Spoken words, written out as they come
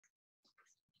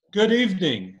Good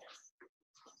evening,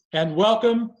 and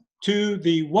welcome to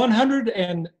the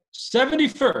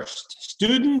 171st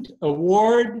Student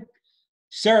Award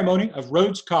Ceremony of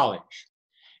Rhodes College.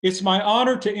 It's my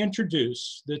honor to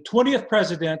introduce the 20th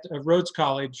President of Rhodes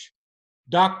College,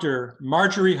 Dr.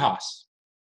 Marjorie Hass.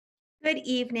 Good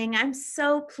evening. I'm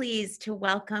so pleased to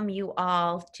welcome you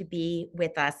all to be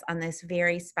with us on this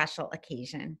very special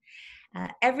occasion.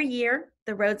 Every year,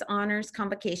 the Rhodes Honors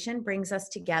Convocation brings us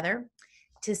together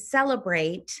to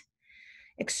celebrate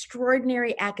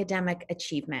extraordinary academic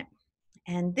achievement.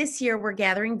 And this year we're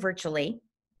gathering virtually,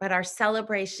 but our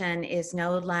celebration is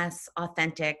no less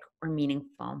authentic or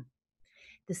meaningful.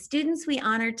 The students we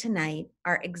honor tonight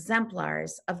are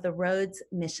exemplars of the Rhodes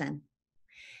mission.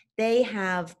 They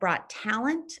have brought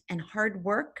talent and hard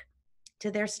work to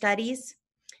their studies.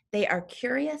 They are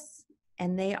curious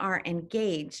and they are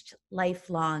engaged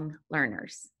lifelong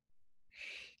learners.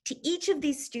 To each of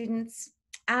these students,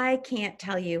 I can't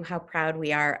tell you how proud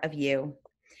we are of you.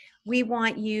 We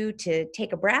want you to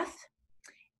take a breath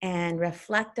and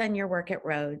reflect on your work at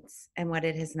Rhodes and what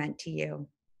it has meant to you.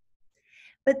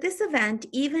 But this event,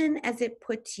 even as it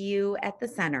puts you at the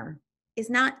center, is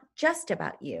not just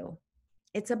about you.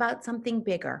 It's about something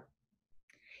bigger.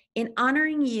 In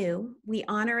honoring you, we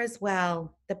honor as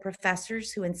well the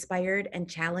professors who inspired and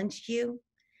challenged you.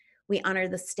 We honor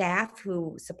the staff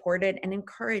who supported and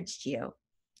encouraged you.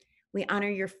 We honor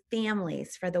your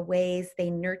families for the ways they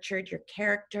nurtured your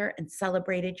character and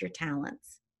celebrated your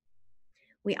talents.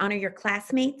 We honor your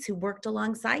classmates who worked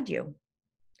alongside you.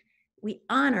 We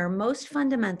honor, most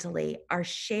fundamentally, our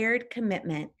shared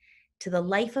commitment to the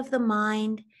life of the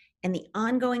mind and the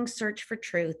ongoing search for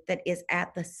truth that is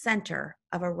at the center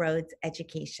of a Rhodes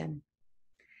education.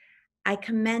 I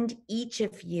commend each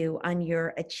of you on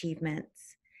your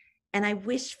achievements, and I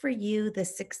wish for you the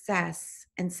success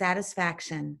and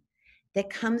satisfaction that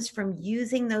comes from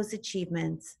using those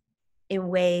achievements in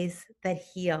ways that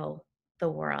heal the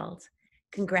world.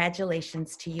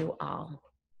 Congratulations to you all.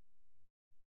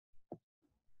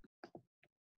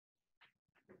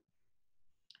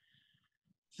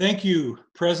 Thank you,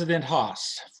 President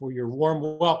Hass, for your warm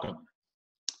welcome.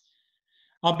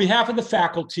 On behalf of the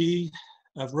faculty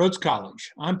of Rhodes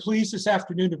College, I'm pleased this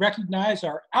afternoon to recognize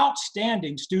our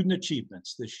outstanding student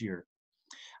achievements this year.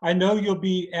 I know you'll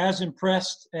be as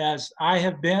impressed as I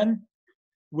have been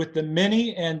with the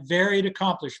many and varied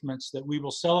accomplishments that we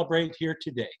will celebrate here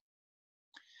today.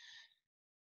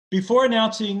 Before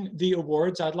announcing the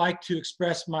awards, I'd like to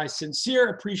express my sincere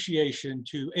appreciation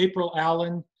to April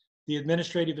Allen, the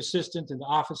Administrative Assistant in the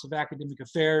Office of Academic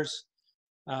Affairs.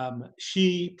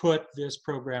 She put this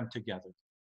program together.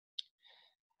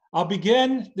 I'll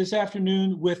begin this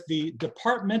afternoon with the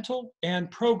Departmental and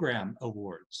Program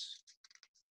Awards.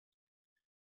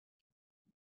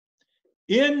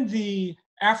 In the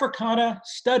Africana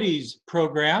Studies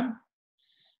program,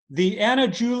 the Anna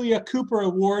Julia Cooper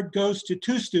Award goes to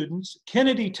two students,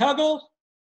 Kennedy Tuggle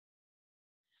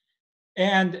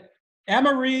and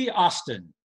Amory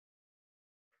Austin.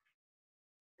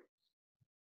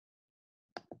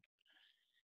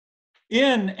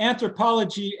 In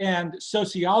Anthropology and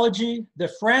Sociology, the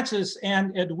Frances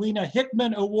and Edwina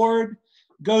Hickman Award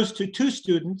goes to two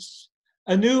students,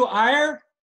 Anu Iyer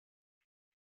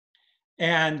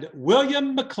and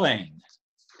William McLean.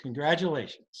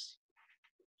 Congratulations.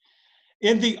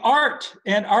 In the Art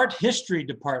and Art History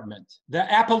department,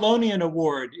 the Apollonian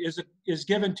Award is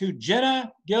given to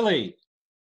Jenna Gilly.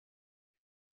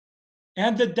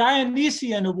 And the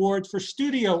Dionysian Award for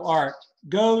Studio Art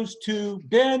goes to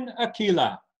Ben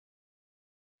Aquila.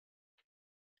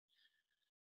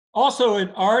 Also in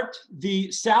art,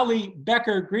 the Sally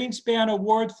Becker Greenspan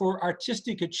Award for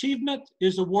Artistic Achievement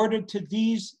is awarded to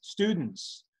these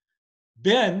students: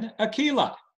 Ben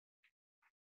Aquila,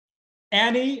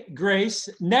 Annie Grace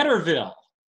Netterville,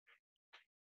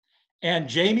 and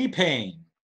Jamie Payne.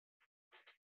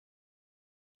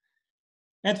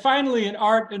 And finally, in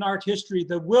art and art history,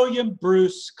 the William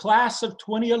Bruce Class of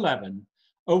 2011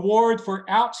 Award for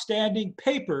Outstanding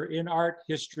Paper in Art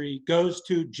History goes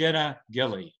to Jenna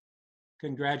Gilly.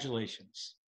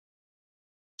 Congratulations.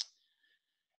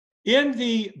 In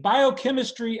the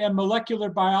Biochemistry and Molecular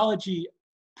Biology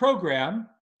program,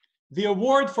 the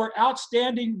award for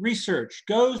Outstanding Research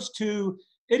goes to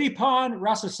Idipan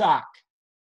Rasasak.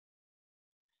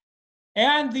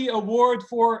 And the award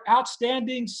for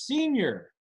Outstanding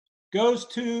Senior goes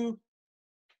to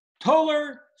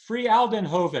Toller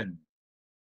Frialdenhoven.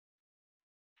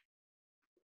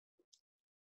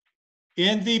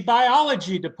 In the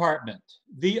biology department,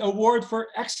 the award for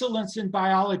excellence in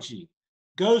biology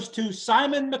goes to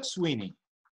Simon McSweeney.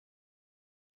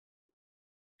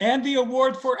 And the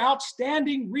award for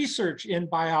outstanding research in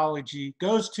biology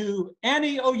goes to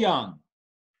Annie O'Young.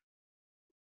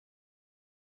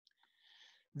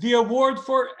 The award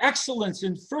for excellence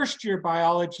in first-year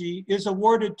biology is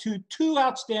awarded to 2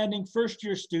 outstanding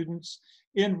first-year students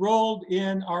enrolled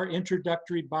in our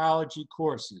introductory biology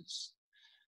courses.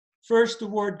 First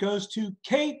award goes to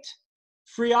Kate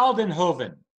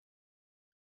Frialdenhoven.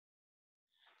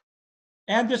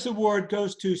 And this award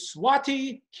goes to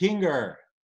Swati Kinger.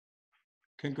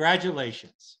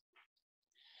 Congratulations.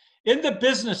 In the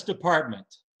business department,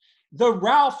 the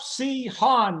Ralph C.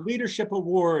 Hahn Leadership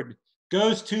Award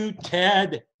goes to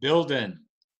Ted Bilden.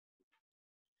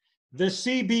 The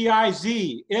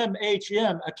CBIZ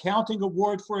MHM Accounting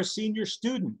Award for a senior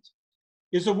student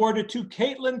is awarded to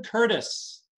Caitlin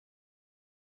Curtis.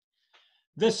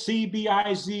 The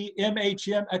CBIZ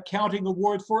MHM Accounting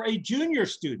Award for a junior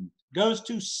student goes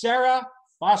to Sarah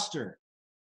Foster.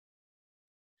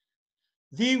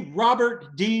 The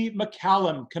Robert D.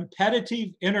 McCallum Competitive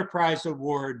Enterprise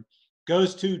Award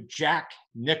goes to Jack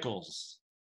Nichols.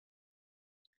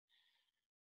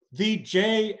 The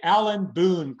J. Allen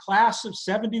Boone Class of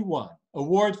 '71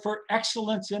 Award for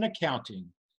Excellence in Accounting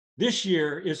this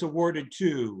year is awarded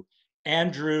to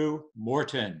Andrew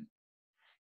Morton.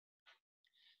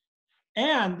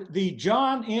 And the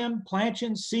John M.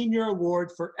 Planchin Senior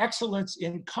Award for Excellence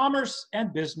in Commerce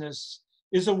and Business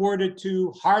is awarded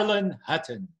to Harlan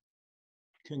Hutton.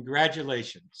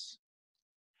 Congratulations.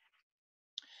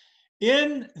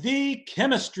 In the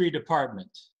chemistry department,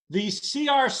 the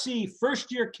CRC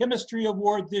First Year Chemistry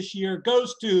Award this year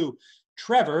goes to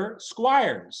Trevor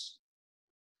Squires.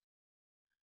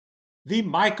 The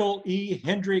Michael E.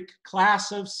 Hendrick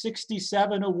Class of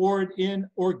 '67 Award in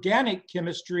Organic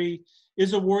Chemistry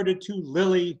is awarded to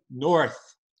Lily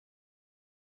North.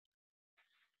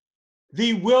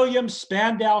 The William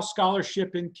Spandau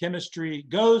Scholarship in Chemistry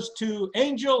goes to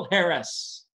Angel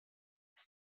Harris.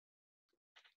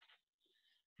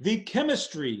 The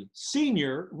Chemistry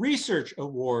Senior Research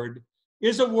Award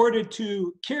is awarded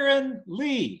to Kieran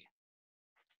Lee.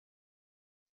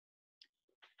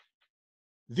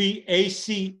 The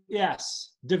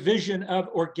ACS Division of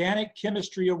Organic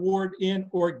Chemistry Award in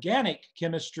Organic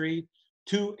Chemistry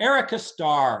to Erica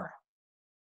Starr.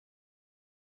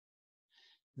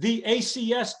 The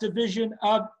ACS Division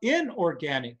of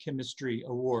Inorganic Chemistry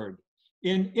Award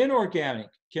in Inorganic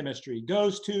Chemistry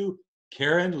goes to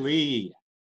Karen Lee.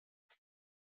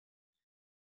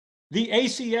 The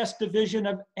ACS Division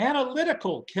of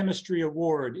Analytical Chemistry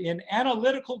Award in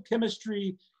Analytical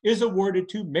Chemistry is awarded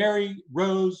to Mary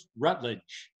Rose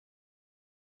Rutledge.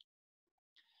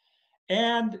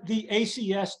 And the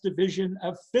ACS Division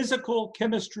of Physical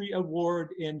Chemistry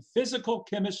Award in Physical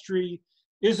Chemistry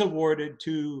is awarded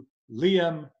to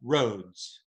Liam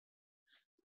Rhodes.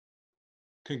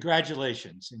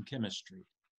 Congratulations in chemistry.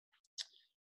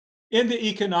 In the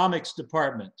economics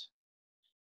department,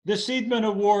 the Seidman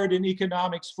Award in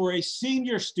Economics for a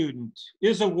senior student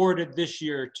is awarded this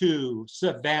year to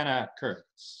Savannah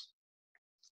Kurtz.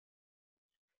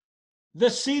 The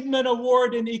Seidman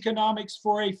Award in Economics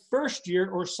for a first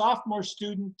year or sophomore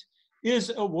student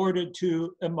is awarded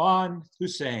to Iman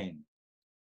Hussein.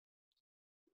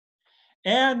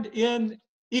 And in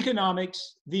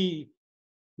economics, the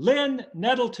Lynn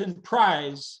Nettleton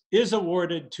Prize is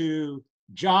awarded to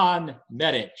John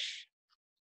Medich.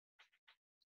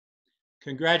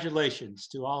 Congratulations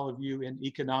to all of you in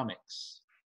economics.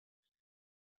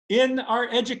 In our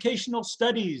educational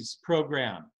studies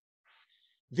program,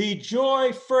 the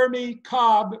Joy Fermi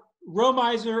Cobb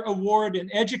Romiser Award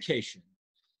in Education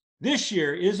this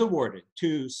year is awarded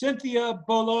to Cynthia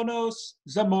Bolonos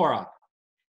Zamora.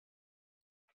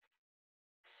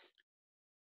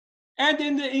 And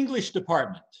in the English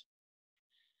department,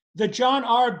 the John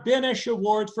R. Benesch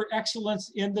Award for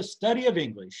Excellence in the Study of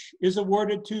English is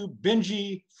awarded to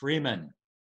Benji Freeman.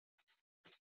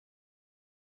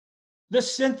 The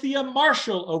Cynthia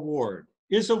Marshall Award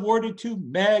is awarded to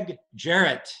Meg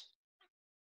Jarrett.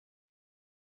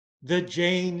 The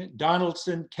Jane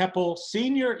Donaldson Keppel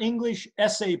Senior English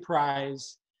Essay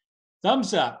Prize,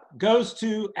 thumbs up, goes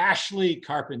to Ashley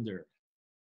Carpenter.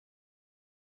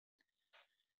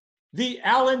 The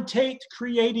Alan Tate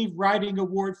Creative Writing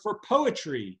Award for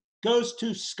Poetry goes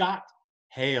to Scott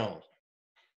Hale.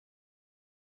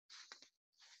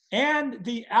 And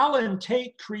the Alan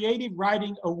Tate Creative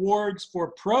Writing Awards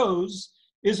for Prose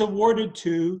is awarded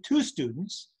to 2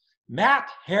 students, Matt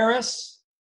Harris,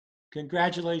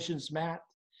 congratulations, Matt,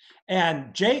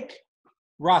 and Jake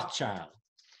Rothschild.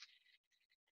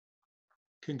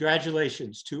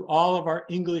 Congratulations to all of our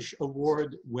English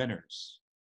Award winners.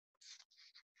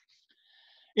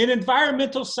 In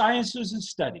environmental sciences and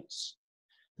studies,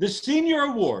 the senior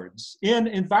awards in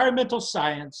environmental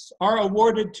science are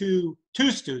awarded to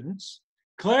two students,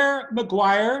 Claire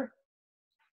McGuire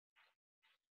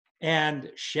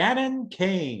and Shannon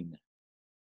Kane.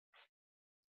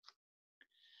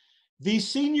 The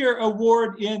senior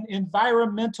award in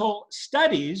environmental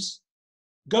studies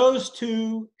goes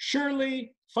to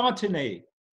Shirley Fontenay.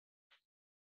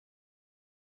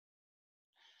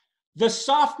 The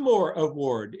sophomore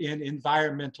award in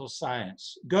environmental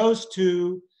science goes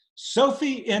to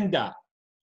Sophie Inda.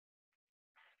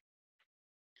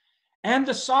 And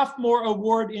the sophomore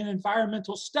award in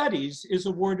environmental studies is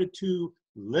awarded to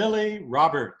Lily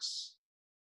Roberts.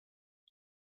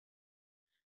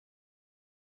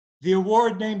 The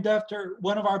award named after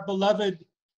one of our beloved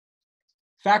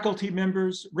faculty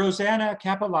members, Rosanna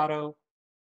Capolato.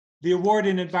 The award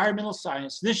in environmental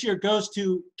science this year goes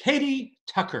to Katie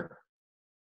Tucker.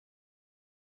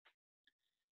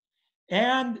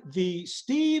 And the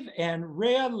Steve and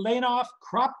Rhea Lanoff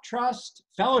Crop Trust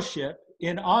Fellowship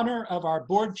in honor of our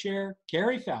board chair,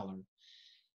 Carrie Fowler,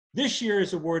 this year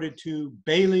is awarded to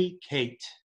Bailey Kate.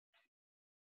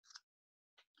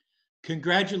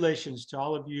 Congratulations to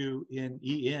all of you in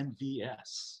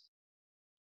ENVS.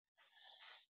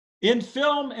 In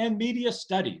film and media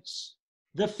studies,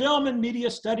 the Film and Media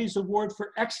Studies Award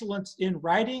for Excellence in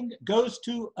Writing goes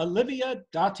to Olivia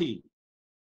Dottie.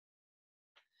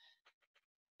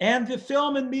 And the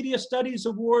Film and Media Studies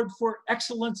Award for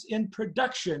Excellence in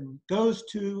Production goes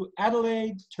to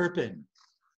Adelaide Turpin.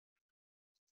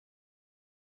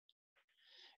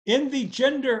 In the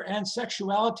Gender and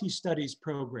Sexuality Studies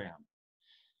program,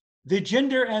 the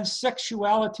Gender and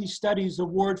Sexuality Studies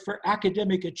Award for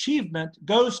Academic Achievement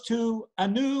goes to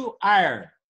Anu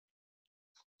Iyer.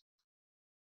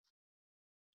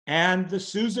 And the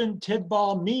Susan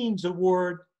Tidball Means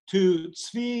Award to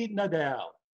Tzvi Nadel.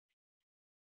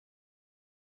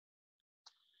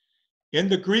 In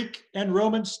the Greek and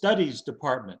Roman Studies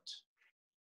department,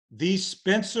 the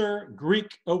Spencer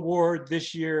Greek Award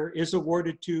this year is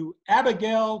awarded to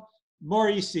Abigail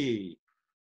Morisi.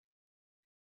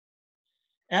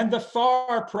 And the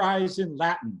Farr Prize in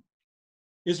Latin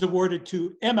is awarded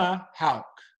to Emma Hauk.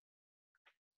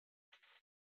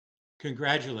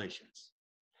 Congratulations.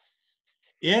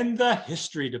 In the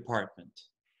History department,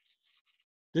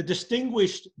 the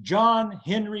Distinguished John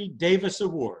Henry Davis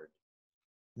Award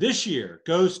this year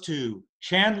goes to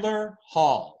Chandler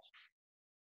Hall.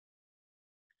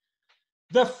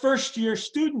 The First Year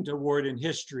Student Award in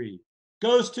History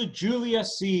goes to Julia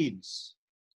Seeds.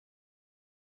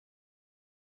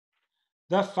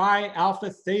 The Phi Alpha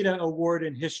Theta Award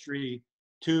in History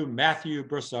to Matthew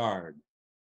Broussard.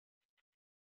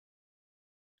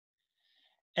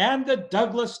 And the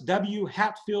Douglas W.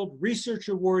 Hatfield Research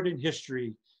Award in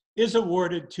History is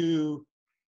awarded to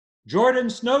Jordan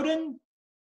Snowden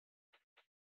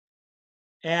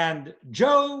and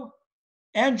Joe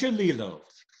Angelillo.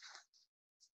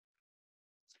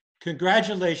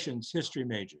 Congratulations, history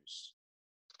majors.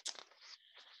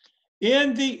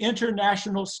 In the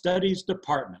International Studies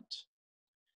department,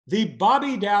 the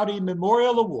Bobby Dowdy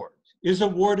Memorial Award is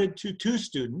awarded to two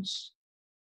students,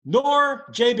 Noor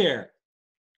Jaber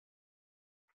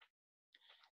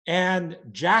and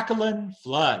Jacqueline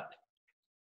Flood.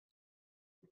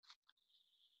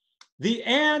 The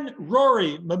Anne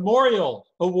Rory Memorial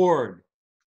Award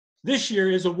this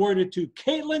year is awarded to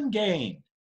Caitlin Gain.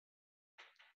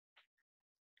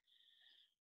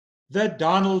 The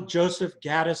Donald Joseph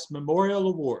Gaddis Memorial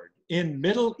Award in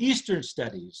Middle Eastern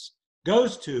Studies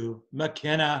goes to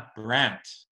McKenna Brandt.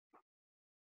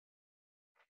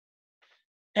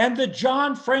 And the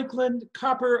John Franklin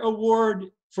Copper Award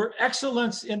for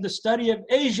Excellence in the Study of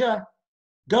Asia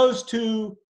goes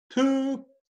to Pu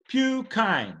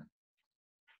Kine.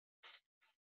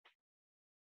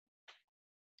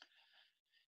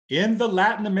 In the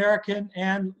Latin American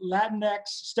and Latinx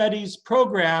Studies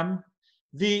program,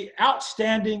 the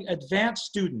outstanding advanced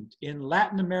student in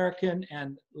Latin American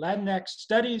and Latinx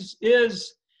Studies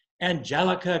is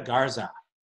Angelica Garza.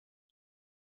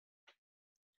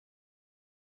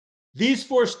 These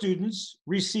four students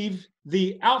receive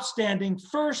the outstanding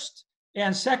first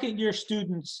and second year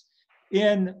students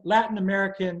in Latin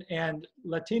American and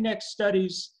Latinx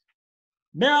Studies: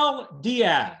 Mel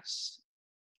Diaz,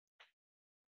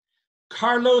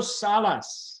 Carlos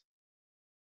Salas,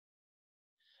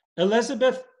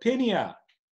 Elizabeth Pena,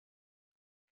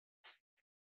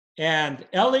 and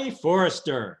Ellie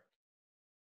Forrester.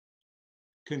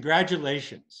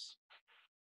 Congratulations.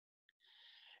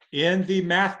 In the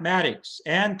Mathematics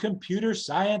and Computer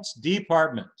Science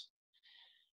department,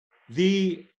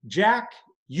 the Jack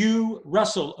U.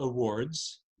 Russell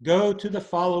Awards go to the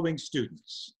following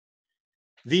students.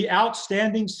 The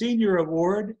Outstanding Senior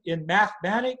Award in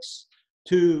Mathematics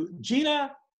to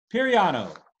Gina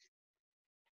Piriano.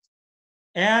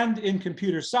 And in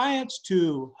Computer Science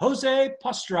to Jose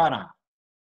Pastrana.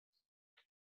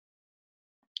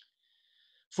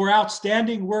 For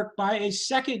outstanding work by a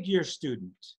second-year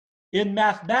student in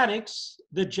mathematics,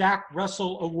 the Jack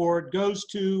Russell Award goes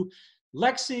to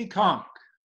Lexi Conk.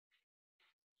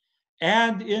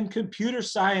 And in computer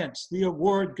science, the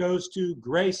award goes to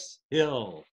Grace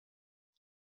Hill.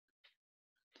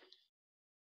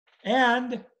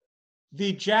 And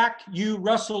the Jack U.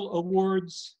 Russell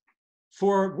Awards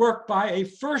for work by a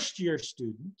first-year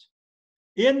student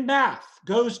in math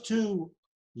goes to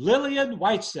Lillian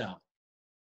Whitesell.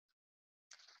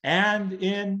 And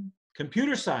in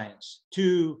computer science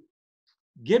to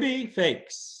Gibby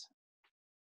Fakes.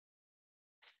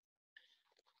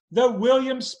 The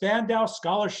William Spandau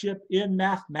Scholarship in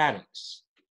Mathematics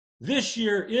this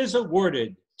year is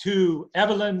awarded to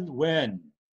Evelyn Nguyen.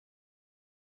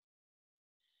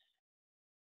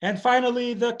 And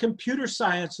finally, the Computer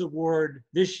Science Award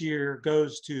this year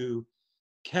goes to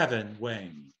Kevin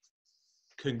Wang.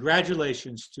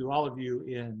 Congratulations to all of you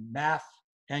in math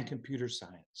and computer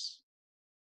science.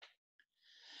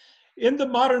 In the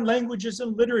Modern Languages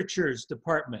and Literatures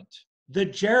department, the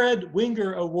Jared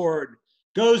Winger Award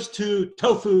goes to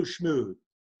Tofu Schmood.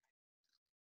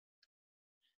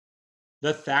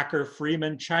 The Thacker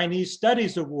Freeman Chinese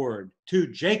Studies Award to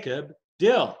Jacob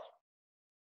Dill.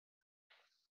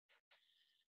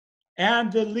 And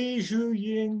the Li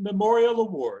Zhuying Memorial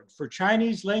Award for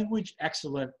Chinese Language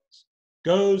Excellence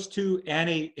goes to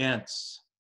Annie Entz.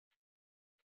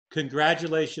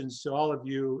 Congratulations to all of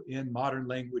you in Modern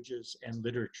Languages and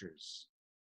Literatures.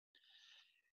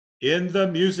 In the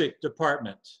music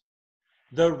department,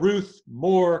 the Ruth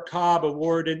Moore Cobb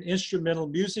Award in Instrumental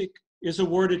Music is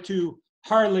awarded to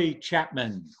Harley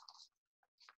Chapman.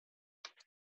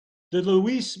 The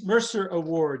Luis Mercer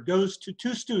Award goes to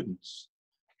two students,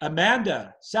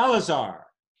 Amanda Salazar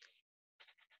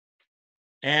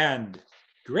and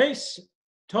Grace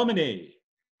Tomini.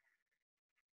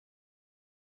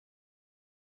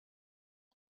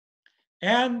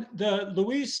 And the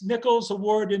Louise Nichols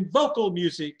Award in Vocal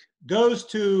Music goes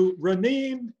to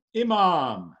Raneem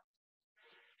Imam.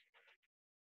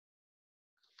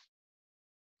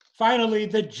 Finally,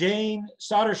 the Jane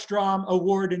Soderstrom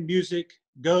Award in Music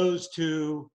goes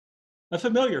to a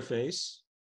familiar face,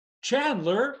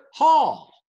 Chandler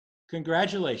Hall.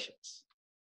 Congratulations.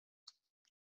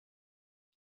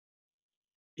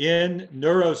 In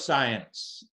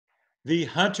neuroscience, the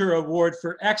Hunter Award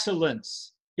for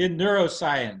Excellence in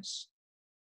Neuroscience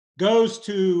goes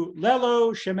to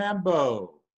Lelo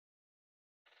Shimambo.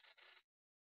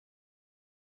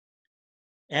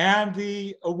 And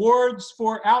the awards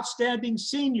for outstanding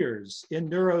seniors in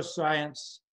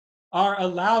neuroscience are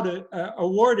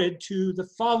awarded to the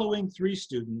following three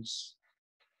students.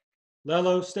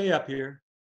 Lelo, stay up here.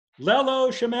 Lelo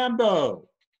Shimambo,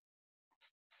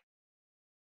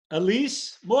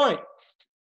 Elise Moit,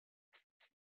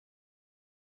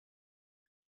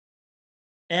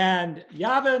 and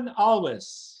Yavin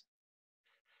Alwis.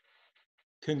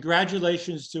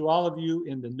 Congratulations to all of you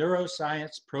in the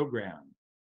neuroscience program.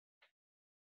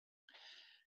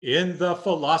 In the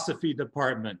philosophy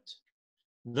department,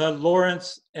 the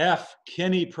Lawrence F.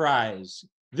 Kinney Prize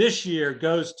this year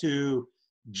goes to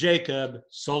Jacob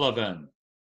Sullivan.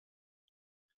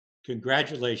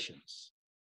 Congratulations.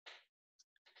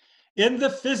 In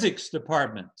the physics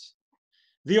department,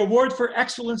 the award for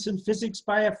excellence in physics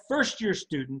by a first-year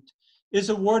student is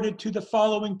awarded to the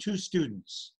following two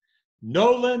students,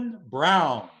 Nolan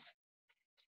Brown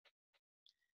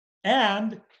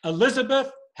and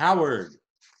Elizabeth Howard.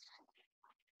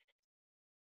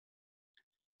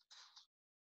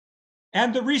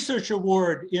 And the research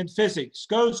award in physics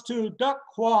goes to Duck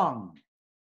Huang.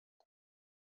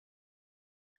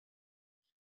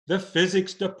 The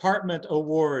physics department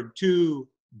award to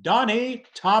Donnie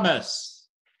Thomas.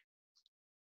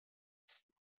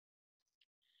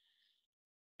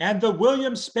 And the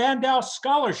William Spandau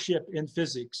Scholarship in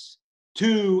Physics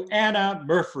to Anna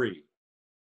Murphy.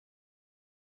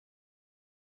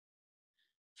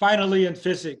 Finally, in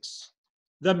physics,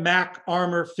 the Mac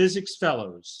Armor Physics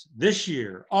Fellows this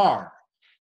year are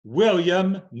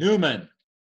William Newman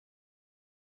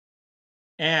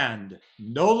and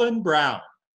Nolan Brown.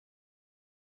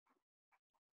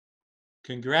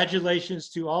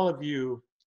 Congratulations to all of you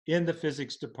in the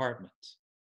physics department.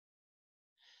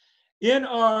 In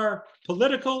our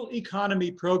political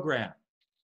economy program,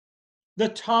 The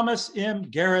Thomas M.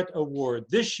 Garrett Award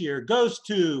this year goes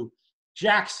to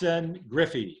Jackson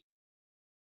Griffey.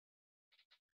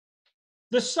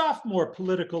 The Sophomore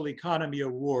Political Economy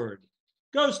Award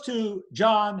goes to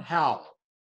John Howell.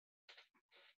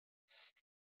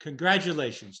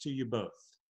 Congratulations to you both.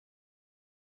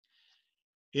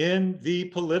 In the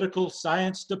Political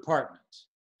Science Department,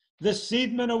 the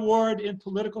Seidman Award in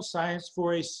Political Science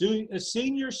for a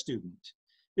senior student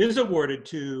is awarded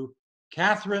to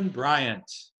Catherine Bryant.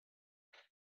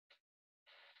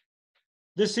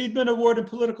 The Seidman Award in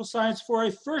Political Science for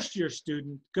a first-year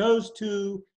student goes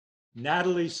to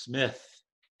Natalie Smith.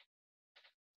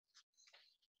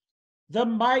 The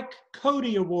Mike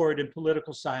Cody Award in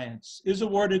Political Science is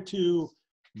awarded to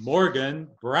Morgan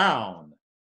Brown.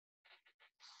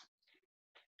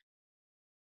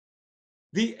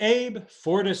 The Abe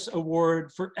Fortas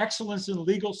Award for Excellence in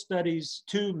Legal Studies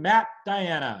to Matt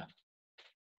Diana.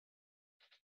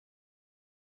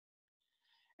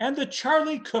 And the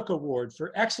Charlie Cook Award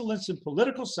for Excellence in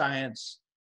Political Science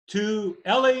to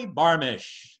Ellie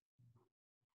Barmish.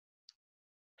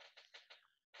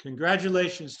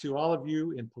 Congratulations to all of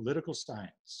you in political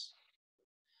science.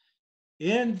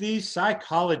 In the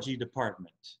Psychology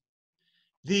Department,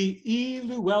 the E.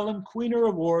 Llewellyn Queener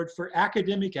Award for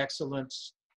Academic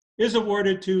Excellence is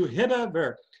awarded to Hibba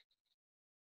Verk.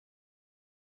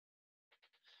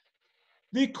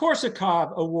 The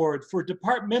Korsakov Award for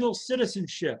Departmental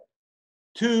Citizenship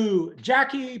to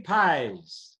Jackie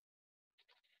Pies.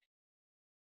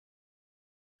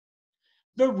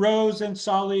 The Rose and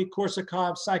Solly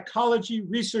Korsakov Psychology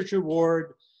Research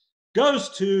Award goes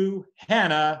to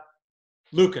Hannah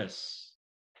Lucas.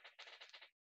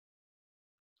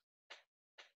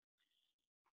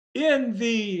 In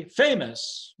the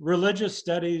famous Religious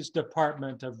Studies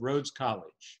Department of Rhodes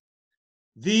College,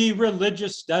 the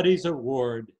Religious Studies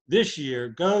Award this year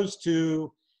goes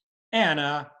to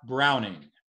Anna Browning.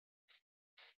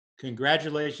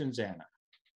 Congratulations, Anna.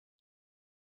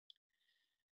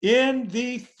 In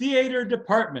the Theater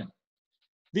Department,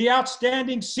 the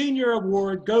Outstanding Senior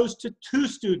Award goes to two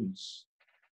students,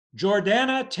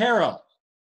 Jordana Terrell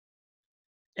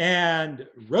and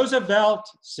Roosevelt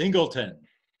Singleton.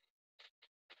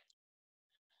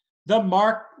 The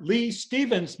Mark Lee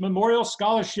Stevens Memorial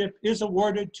Scholarship is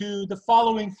awarded to the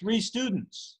following three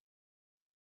students: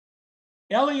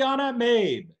 Eliana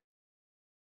Mabe,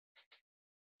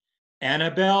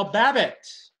 Annabelle Babbitt,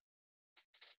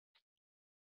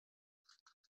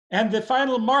 and the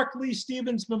final Mark Lee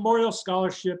Stevens Memorial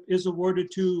Scholarship is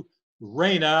awarded to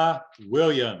Raina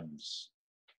Williams.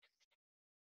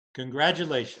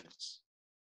 Congratulations.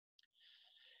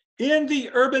 In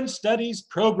the Urban Studies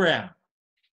program,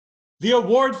 the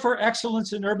award for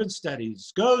excellence in urban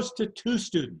studies goes to two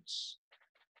students,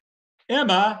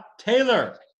 Emma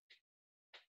Taylor,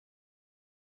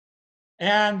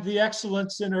 and the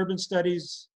excellence in urban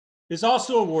studies is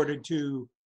also awarded to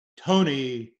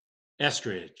Tony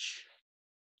Estridge.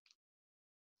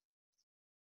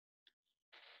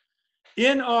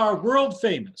 In our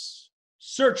world-famous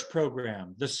search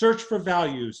program, The Search for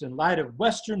Values in Light of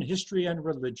Western History and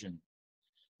Religion,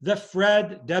 the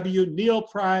Fred W. Neal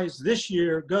Prize this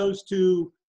year goes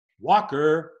to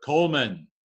Walker Coleman.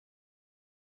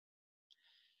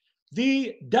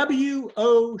 The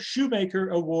W.O. Shoemaker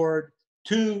Award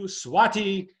to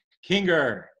Swati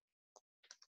Kinger.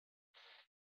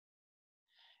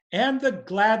 And the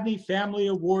Gladney Family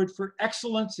Award for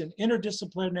Excellence in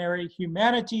Interdisciplinary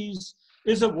Humanities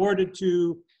is awarded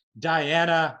to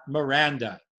Diana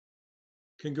Miranda.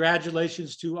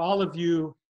 Congratulations to all of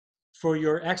you for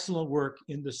your excellent work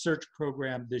in the search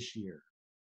program this year.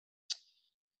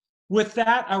 With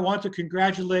that, I want to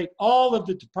congratulate all of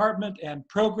the department and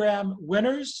program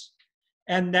winners.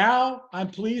 And now I'm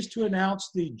pleased to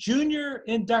announce the junior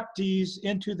inductees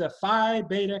into the Phi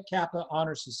Beta Kappa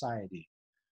Honor Society.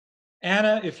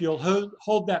 Anna, if you'll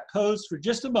hold that pose for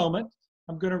just a moment,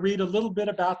 I'm going to read a little bit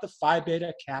about the Phi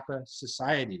Beta Kappa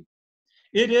Society.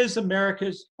 It is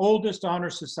America's oldest honor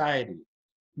society.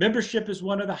 Membership is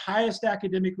one of the highest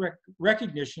academic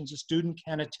recognitions a student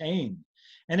can attain,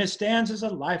 and it stands as a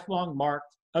lifelong mark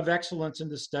of excellence in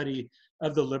the study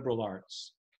of the liberal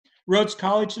arts. Rhodes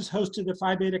College has hosted the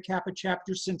Phi Beta Kappa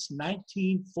chapter since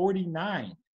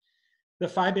 1949. The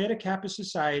Phi Beta Kappa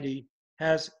Society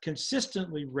has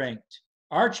consistently ranked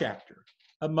our chapter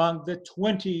among the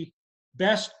 20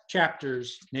 best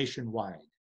chapters nationwide.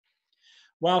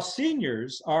 While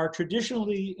seniors are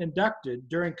traditionally inducted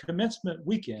during commencement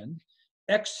weekend,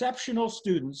 exceptional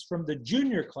students from the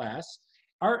junior class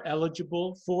are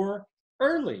eligible for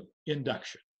early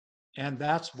induction, and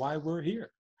that's why we're here.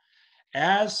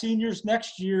 As seniors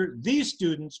next year, these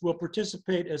students will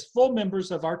participate as full members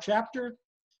of our chapter,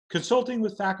 consulting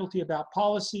with faculty about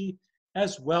policy,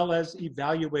 as well as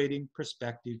evaluating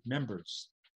prospective members.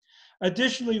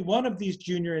 Additionally, one of these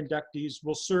junior inductees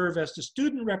will serve as the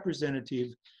student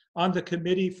representative on the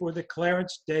committee for the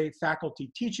Clarence Day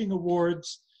Faculty Teaching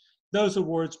Awards. Those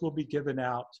awards will be given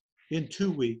out in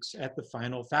 2 weeks at the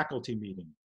final faculty meeting.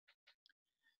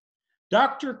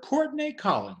 Dr. Courtney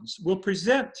Collins will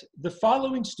present the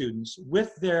following students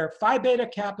with their Phi Beta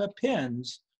Kappa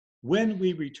pins when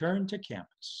we return to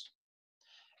campus.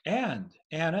 And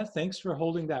Anna, thanks for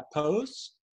holding that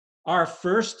pose. Our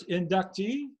first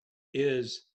inductee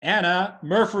is Anna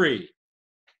Murphy.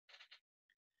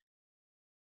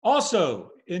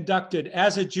 Also inducted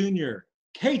as a junior,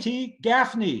 Katie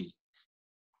Gaffney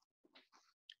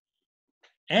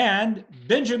and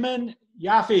Benjamin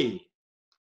Yaffe.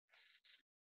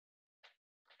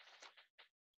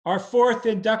 Our fourth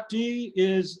inductee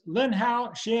is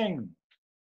Linhao Xing.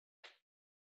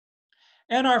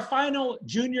 And our final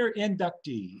junior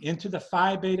inductee into the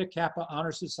Phi Beta Kappa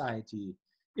Honor Society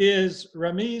is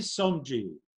Ramiz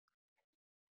Somji.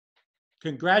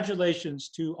 Congratulations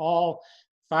to all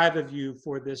 5 of you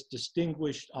for this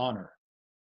distinguished honor.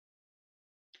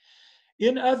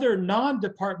 In other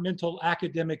non-departmental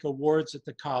academic awards at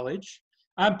the college,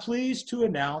 I'm pleased to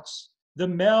announce the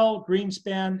Mel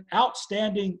Greenspan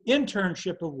Outstanding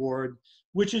Internship Award,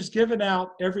 which is given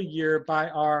out every year by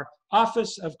our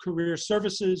Office of Career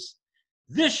Services.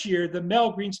 This year, the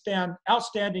Mel Greenspan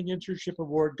Outstanding Internship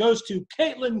Award goes to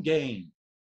Caitlin Gain.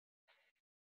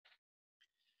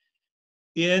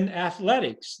 In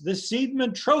athletics, the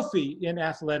Seidman Trophy in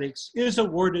athletics is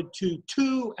awarded to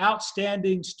 2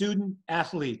 outstanding student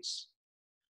athletes,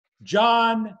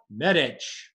 John Medich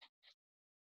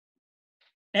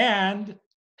and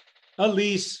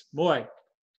Elise Moy.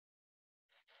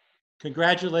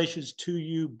 Congratulations to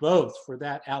you both for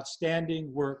that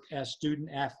outstanding work as student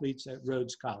athletes at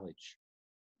Rhodes College.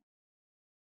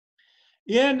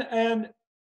 In a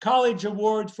college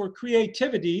award for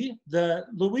creativity, the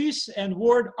Louise and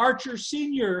Ward Archer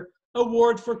Senior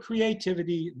Award for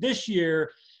Creativity this year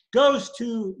goes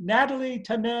to Natalie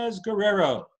Tamez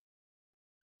Guerrero.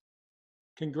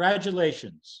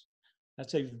 Congratulations.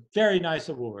 That's a very nice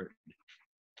award.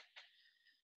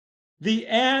 The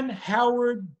Ann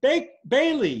Howard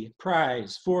Bailey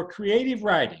Prize for Creative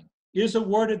Writing is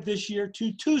awarded this year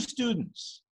to 2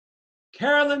 students,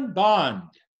 Carolyn Bond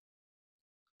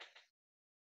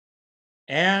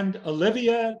and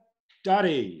Olivia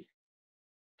Dottie.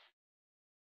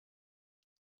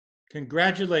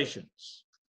 Congratulations.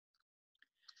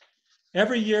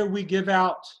 Every year we give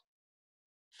out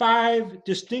 5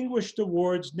 distinguished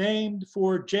awards named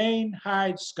for Jane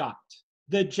Hyde Scott.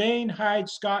 The Jane Hyde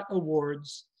Scott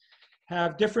Awards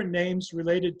have different names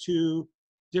related to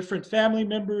different family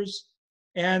members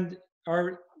and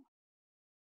are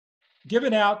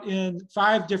given out in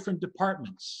 5 different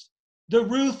departments. The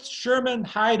Ruth Sherman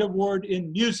Hyde Award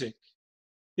in music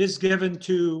is given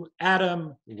to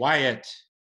Adam Wyatt.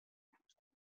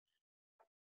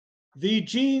 The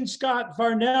Jean Scott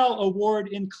Varnell Award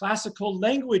in classical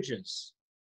languages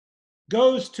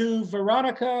goes to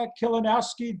Veronica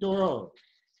Kilinowski-Doro.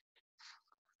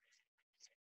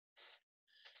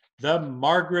 The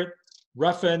Margaret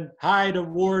Ruffin Hyde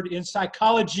Award in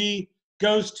psychology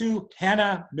goes to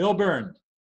Hannah Milburn.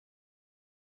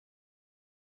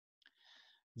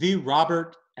 The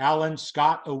Robert Allen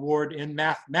Scott Award in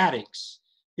mathematics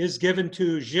is given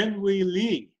to Jinhui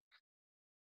Li.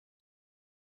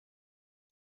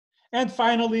 And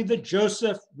finally, the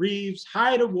Joseph Reeves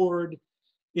Hyde Award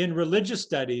in religious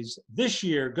studies this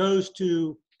year goes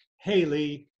to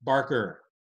Haley Barker.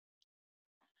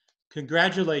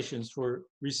 Congratulations for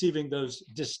receiving those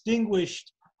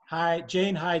distinguished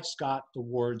Jane Hyde Scott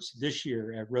Awards this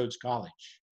year at Rhodes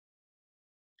College.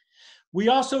 We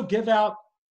also give out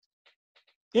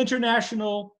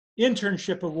International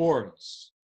Internship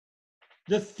Awards.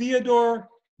 The Theodore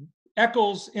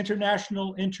Eccles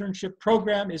International Internship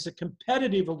Program is a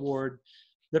competitive award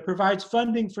that provides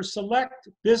funding for select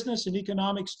business and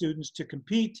economic students to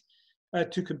complete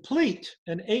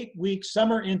an 8-week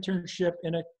summer internship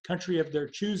in a country of their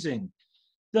choosing.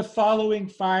 The following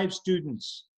 5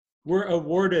 students were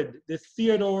awarded the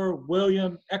Theodore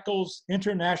William Eccles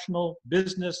International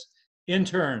Business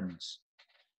Interns.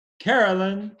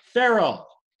 Carolyn Farrell,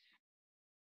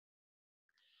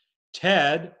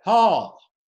 Ted Hall,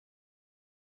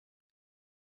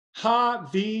 Ha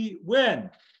V.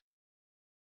 Nguyen,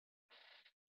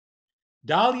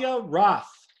 Dahlia Roth,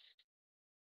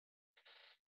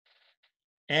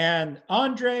 and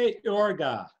Andre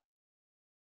Orga.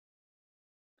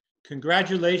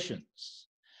 Congratulations.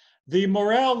 The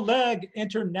Morel-Leg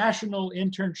International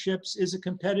Internships is a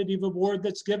competitive award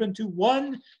that's given to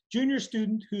one junior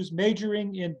student who's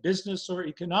majoring in business or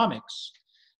economics.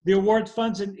 The award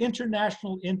funds an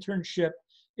international internship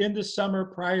in the summer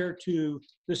prior to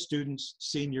the student's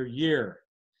senior year.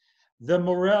 The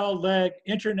Morel-Leg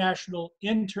International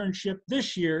Internship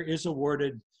this year is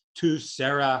awarded to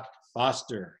Sarah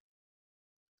Foster.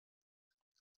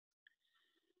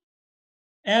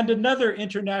 And another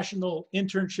international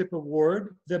internship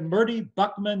award, the Murty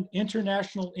Buckman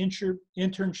International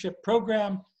Internship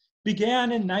Program,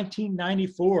 began in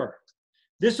 1994.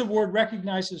 This award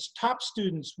recognizes top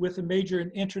students with a major in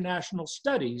international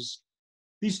studies.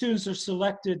 These students are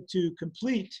selected to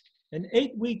complete an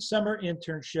 8-week summer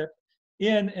internship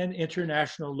in an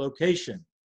international location.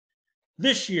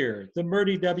 This year, the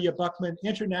Murty W. Buckman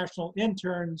International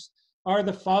Interns are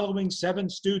the following 7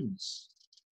 students.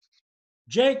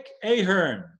 Jake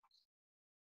Ahern,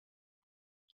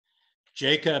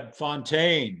 Jacob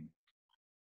Fontaine,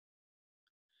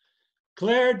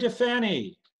 Claire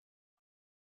DeFanny,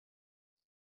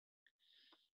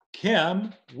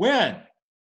 Kim Nguyen,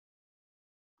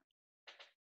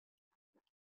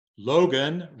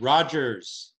 Logan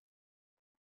Rogers,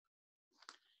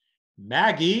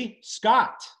 Maggie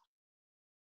Scott,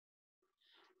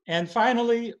 and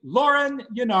finally, Lauren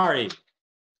Yanari.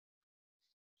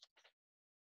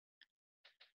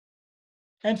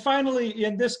 And finally,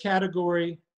 in this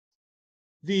category,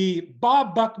 the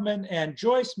Bob Buckman and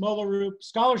Joyce Mulleroop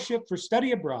Scholarship for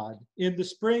Study Abroad in the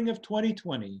spring of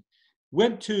 2020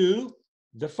 went to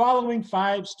the following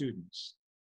 5 students: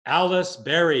 Alice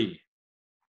Berry,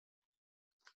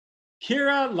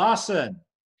 Kira Lawson,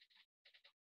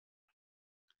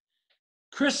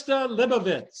 Krista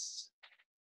Libovitz,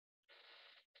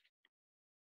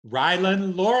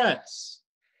 Rylan Lawrence,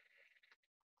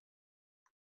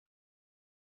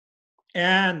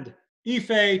 and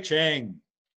Ife Cheng.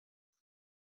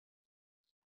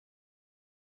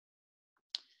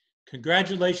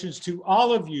 Congratulations to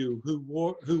all of you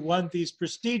who won these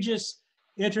prestigious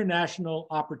international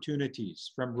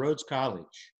opportunities from Rhodes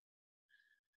College.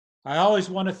 I always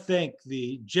want to thank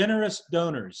the generous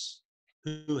donors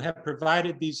who have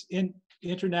provided these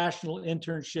international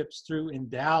internships through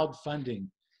endowed funding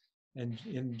and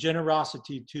in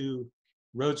generosity to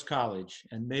Rhodes College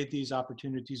and made these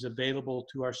opportunities available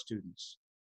to our students.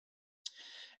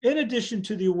 In addition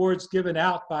to the awards given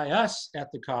out by us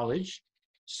at the college,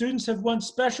 students have won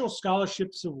special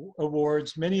scholarships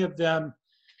awards. Many of them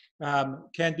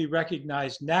can be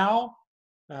recognized now.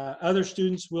 Other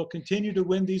students will continue to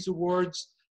win these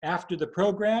awards after the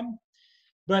program.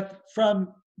 But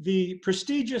from the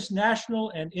prestigious national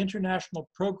and international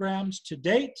programs to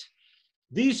date,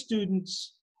 these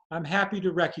students I'm happy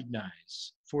to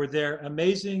recognize for their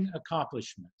amazing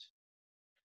accomplishment.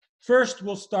 First,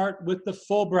 we'll start with the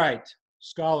Fulbright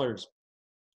Scholars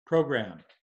Program.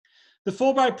 The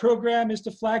Fulbright Program is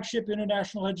the flagship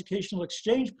international educational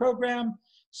exchange program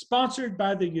sponsored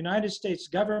by the United States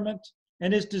government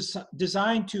and is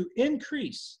designed to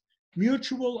increase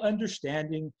mutual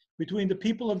understanding between the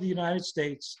people of the United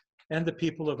States and the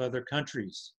people of other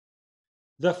countries.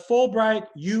 The Fulbright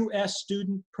U.S.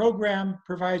 Student Program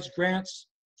provides grants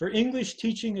for English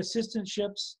teaching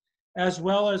assistantships as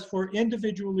well as for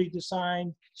individually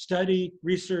designed study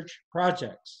research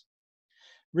projects.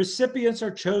 Recipients are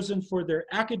chosen for their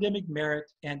academic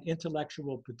merit and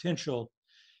intellectual potential,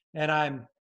 and I'm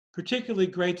particularly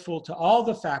grateful to all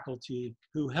the faculty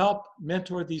who help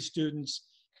mentor these students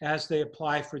as they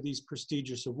apply for these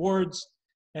prestigious awards.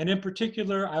 And in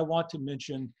particular, I want to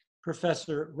mention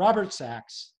Professor Robert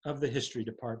Sachs of the History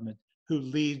Department, who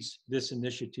leads this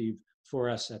initiative for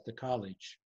us at the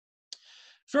college.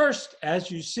 First, as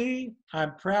you see,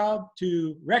 I'm proud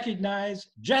to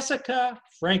recognize Jessica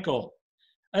Frankel,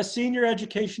 a senior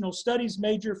educational studies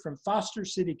major from Foster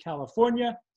City,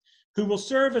 California, who will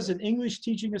serve as an English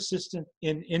teaching assistant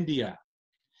in India.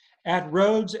 At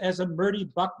Rhodes as a Murty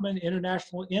Buckman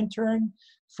International Intern,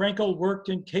 Frankel worked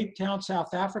in Cape Town,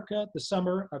 South Africa, the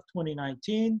summer of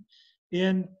 2019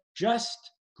 in Just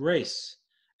Grace,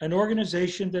 an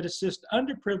organization that assists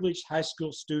underprivileged high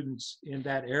school students in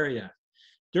that area.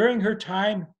 During her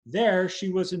time there,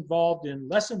 she was involved in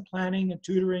lesson planning and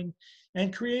tutoring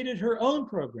and created her own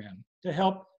program to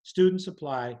help students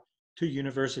apply to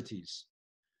universities.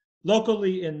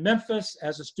 Locally in Memphis,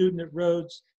 as a student at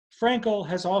Rhodes, Frankel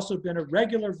has also been a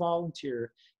regular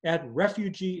volunteer at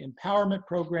Refugee Empowerment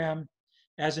Program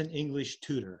as an English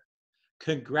tutor.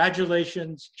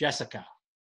 Congratulations, Jessica.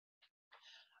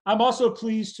 I'm also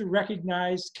pleased to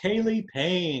recognize Kaylee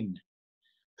Payne,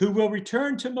 who will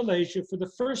return to Malaysia for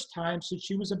the first time since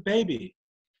she was a baby,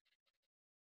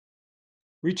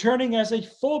 returning as a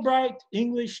Fulbright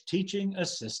English teaching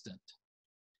assistant.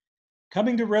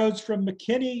 Coming to Rhodes from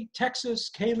McKinney,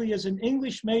 Texas, Kaylee is an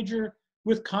English major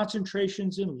with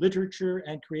concentrations in literature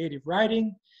and creative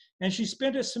writing, and she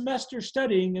spent a semester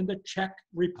studying in the Czech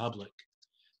Republic.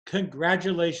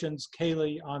 Congratulations,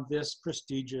 Kaylee, on this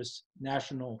prestigious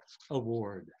national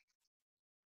award.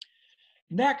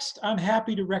 Next, I'm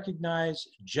happy to recognize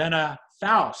Jenna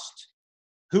Faust,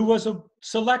 who was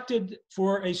selected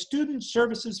for a Student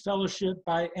Services Fellowship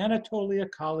by Anatolia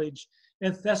College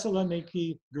in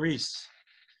Thessaloniki, Greece.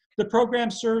 The program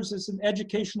serves as an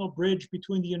educational bridge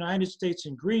between the United States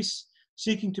and Greece,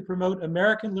 seeking to promote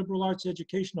American liberal arts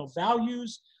educational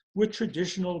values with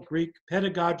traditional Greek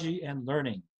pedagogy and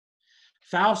learning.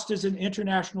 Faust is an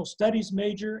international studies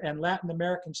major and Latin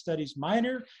American studies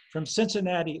minor from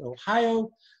Cincinnati, Ohio,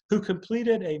 who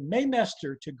completed a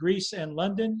Maymester to Greece and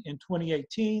London in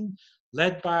 2018,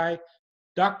 led by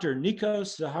Dr.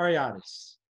 Nikos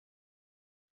Zahariadis,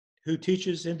 who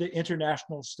teaches in the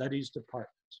International Studies Department.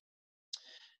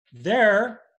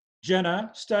 There,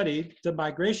 Jenna studied the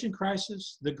migration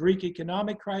crisis, the Greek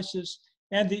economic crisis,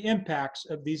 and the impacts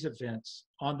of these events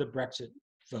on the Brexit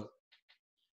vote.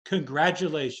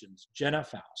 Congratulations, Jenna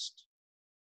Faust.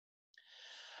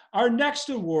 Our next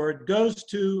award goes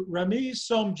to Ramiz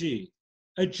Somji,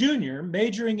 a junior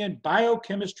majoring in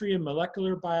biochemistry and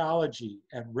molecular biology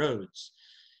at Rhodes.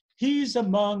 He's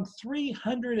among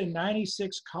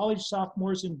 396 college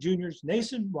sophomores and juniors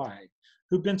nationwide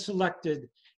who've been selected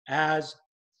as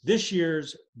this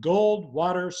year's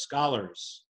Goldwater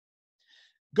Scholars.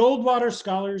 Goldwater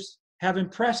Scholars have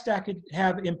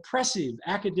impressive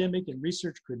academic and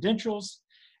research credentials,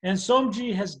 and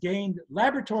Somji has gained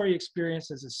laboratory experience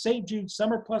as a St. Jude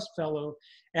Summer Plus Fellow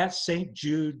at St.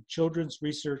 Jude Children's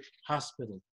Research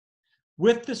Hospital.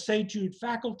 With the St. Jude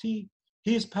faculty,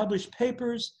 he has published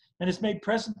papers and has made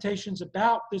presentations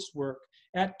about this work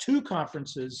at 2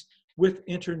 conferences with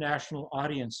international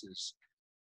audiences.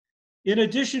 In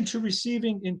addition to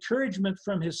receiving encouragement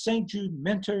from his St. Jude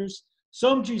mentors,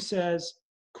 Somji says,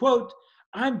 quote,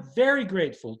 "I'm very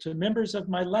grateful to members of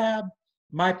my lab,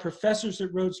 my professors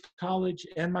at Rhodes College,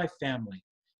 and my family.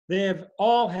 They have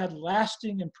all had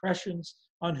lasting impressions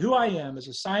on who I am as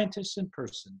a scientist and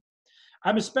person.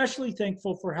 I'm especially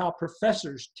thankful for how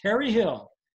professors Terry Hill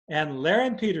and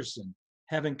Laren Peterson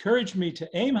have encouraged me to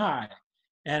aim high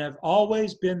and have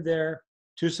always been there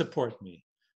to support me.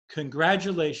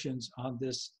 Congratulations on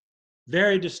this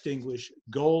very distinguished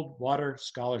Goldwater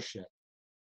Scholarship."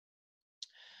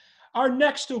 Our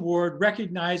next award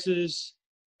recognizes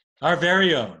our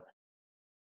very own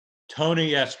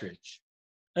Tony Eskridge,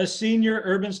 a senior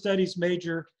urban studies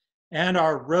major and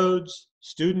our Rhodes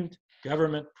Student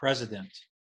Government President.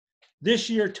 This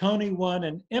year, Tony won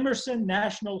an Emerson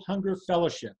National Hunger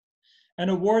Fellowship, an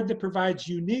award that provides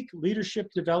unique leadership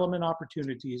development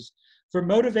opportunities for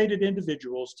motivated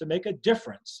individuals to make a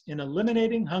difference in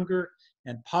eliminating hunger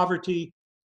and poverty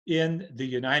in the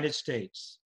United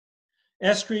States.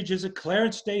 Eskridge is a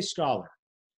Clarence Day Scholar.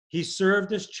 He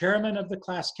served as chairman of the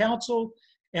class council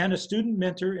and a student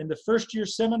mentor in the first year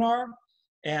seminar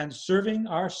and Serving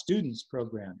Our Students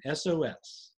program,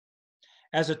 SOS.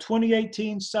 As a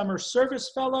 2018 Summer Service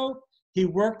Fellow, he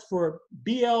worked for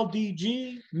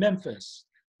BLDG Memphis,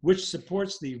 which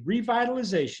supports the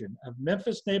revitalization of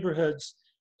Memphis neighborhoods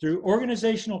through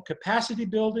organizational capacity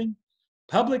building,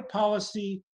 public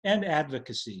policy, and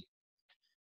advocacy.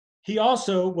 He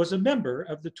also was a member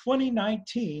of the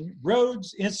 2019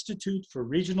 Rhodes Institute for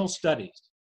Regional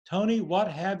Studies. Tony,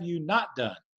 what have you not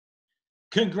done?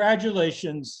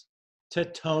 Congratulations to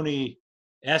Tony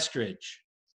Eskridge.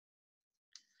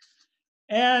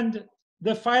 And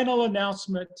the final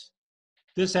announcement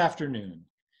this afternoon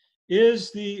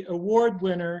is the award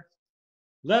winner,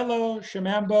 Lelo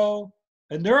Shamambo,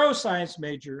 a neuroscience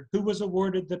major who was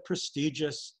awarded the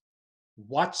prestigious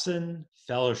Watson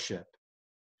Fellowship.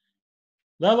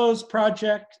 Lelo's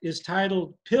project is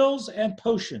titled Pills and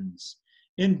Potions,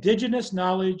 Indigenous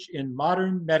Knowledge in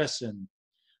Modern Medicine,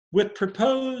 with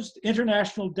proposed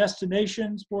international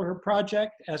destinations for her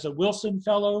project as a Wilson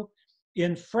Fellow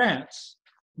in France,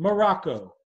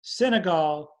 Morocco,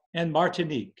 Senegal, and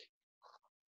Martinique.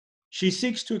 She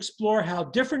seeks to explore how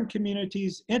different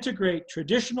communities integrate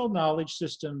traditional knowledge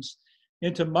systems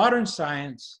into modern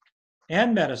science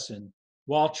and medicine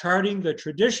while charting the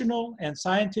traditional and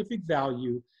scientific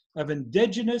value of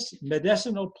indigenous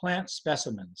medicinal plant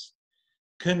specimens.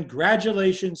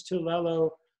 Congratulations to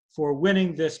Lelo for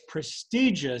winning this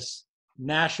prestigious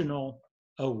national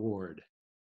award.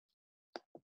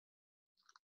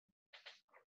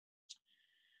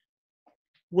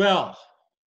 Well,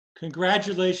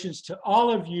 congratulations to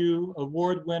all of you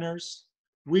award winners.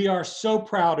 We are so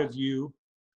proud of you.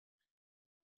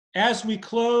 As we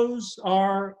close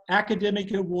our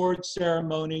academic award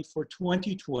ceremony for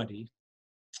 2020,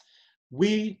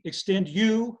 we extend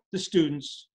you, the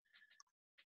students,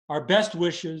 our best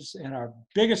wishes and our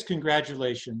biggest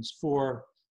congratulations for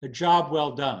a job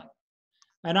well done.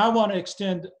 And I want to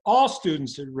extend all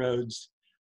students at Rhodes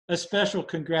a special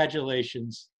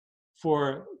congratulations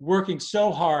for working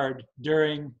so hard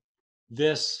during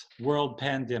this world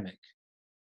pandemic.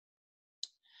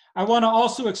 I want to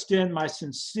also extend my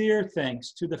sincere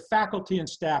thanks to the faculty and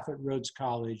staff at Rhodes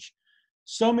College,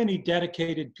 so many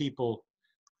dedicated people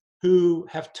who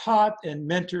have taught and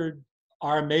mentored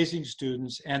our amazing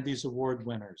students and these award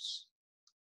winners.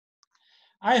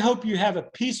 I hope you have a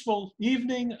peaceful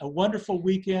evening, a wonderful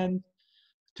weekend.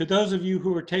 To those of you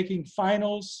who are taking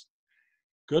finals,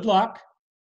 good luck,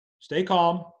 stay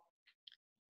calm.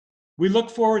 We look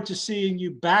forward to seeing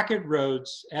you back at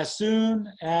Rhodes as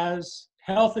soon as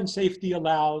health and safety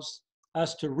allows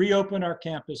us to reopen our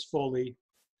campus fully.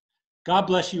 God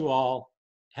bless you all.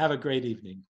 Have a great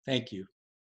evening. Thank you.